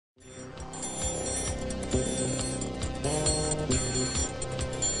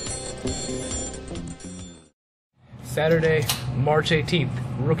Saturday, March 18th,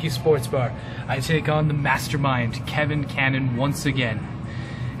 Rookie Sports Bar. I take on the mastermind, Kevin Cannon, once again.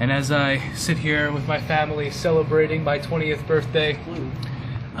 And as I sit here with my family celebrating my 20th birthday,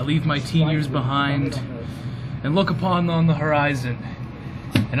 I leave my teen years behind and look upon on the horizon.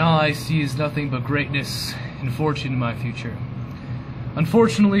 And all I see is nothing but greatness and fortune in my future.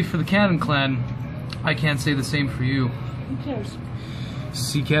 Unfortunately for the Cannon clan, I can't say the same for you. Who cares?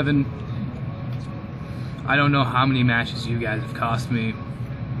 See, Kevin, I don't know how many matches you guys have cost me.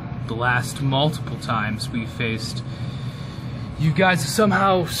 The last multiple times we faced, you guys have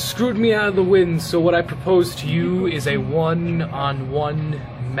somehow screwed me out of the win, so what I propose to you is a one-on-one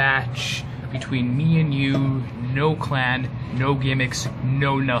match between me and you, no clan, no gimmicks,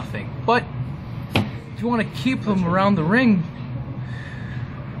 no nothing. But if you want to keep them around the ring,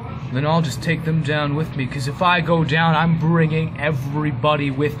 then I'll just take them down with me, because if I go down, I'm bringing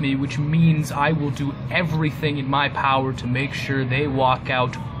everybody with me, which means I will do everything in my power to make sure they walk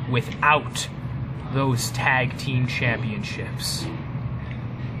out without those tag team championships.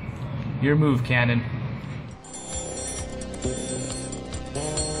 Your move, Cannon.